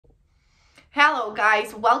Hello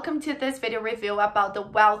guys, welcome to this video review about the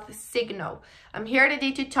wealth signal. I'm here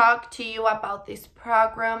today to talk to you about this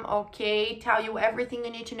program, okay? Tell you everything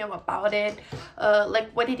you need to know about it,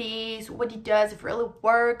 like what it is, what it does, if it really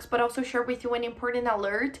works, but also share with you an important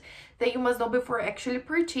alert that you must know before actually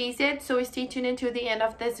purchase it. So stay tuned until the end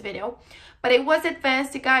of this video. But it was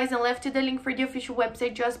advanced, guys, and left the link for the official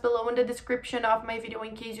website just below in the description of my video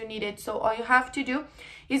in case you need it. So all you have to do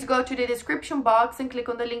is go to the description box and click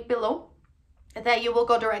on the link below. That you will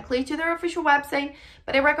go directly to their official website,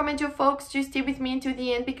 but I recommend you folks to stay with me until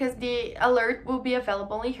the end because the alert will be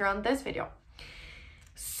available here on this video.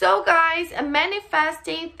 So guys,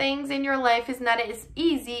 manifesting things in your life is not as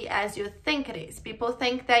easy as you think it is. People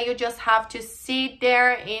think that you just have to sit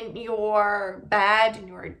there in your bed, in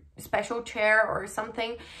your special chair or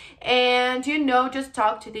something, and just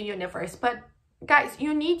talk to the universe. But guys,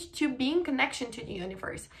 you need to be in connection to the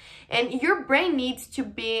universe, and your brain needs to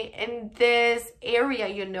be in this area,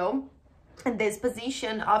 in this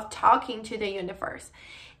position of talking to the universe.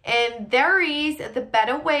 And there is the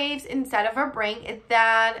beta waves inside of our brain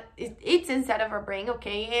that it's inside of our brain,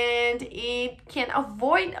 okay, and it can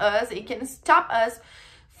avoid us, it can stop us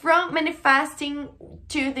from manifesting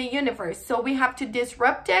to the universe. So we have to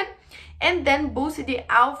disrupt it and then boost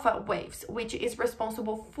the alpha waves, which is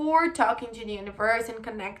responsible for talking to the universe and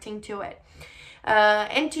connecting to it.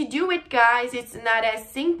 And to do it, guys, it's not as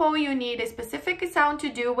simple. You need a specific sound to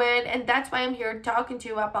do it, and that's why I'm here talking to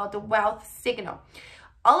you about the wealth signal.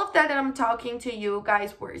 All of that I'm talking to you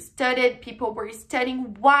guys were studied. People were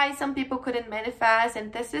studying why some people couldn't manifest,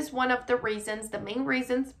 and this is one of the reasons, the main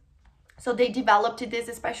reasons. So they developed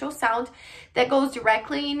this special sound that goes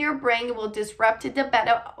directly in your brain. It will disrupt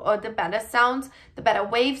the beta sounds, the beta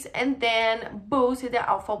waves, and then boost the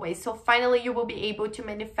alpha waves. So finally, you will be able to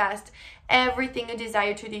manifest everything you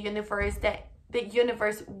desire to the universe, that the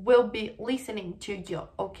universe will be listening to you,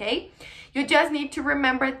 okay? You just need to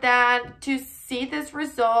remember that to see these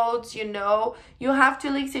results, you have to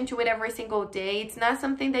listen to it every single day. It's not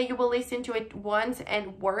something that you will listen to it once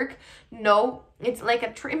and work. No, it's like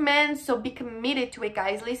a treatment, so be committed to it,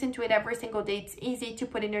 guys. Listen to it every single day. It's easy to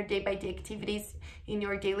put in your day-by-day activities, in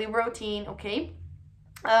your daily routine, okay?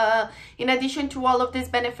 In addition to all of these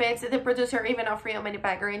benefits, the producer even offer you money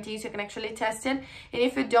back guarantees. You can actually test it, and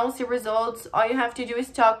if you don't see results, all you have to do is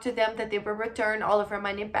talk to them that they will return all of your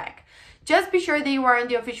money back. Just be sure that you are on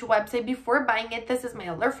the official website before buying it. This is my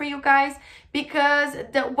alert for you guys, because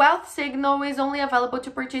the wealth signal is only available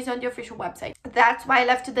to purchase on the official website. That's why I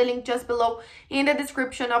left the link just below in the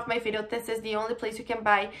description of my video. This is the only place you can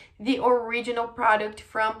buy the original product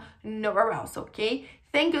from, nowhere else, okay?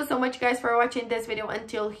 Thank you so much, guys, for watching this video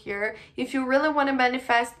until here. If you really want to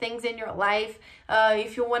manifest things in your life,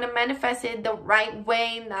 if you want to manifest it the right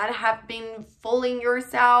way, not have been fooling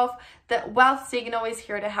yourself, the wealth signal is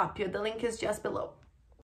here to help you. The link is just below.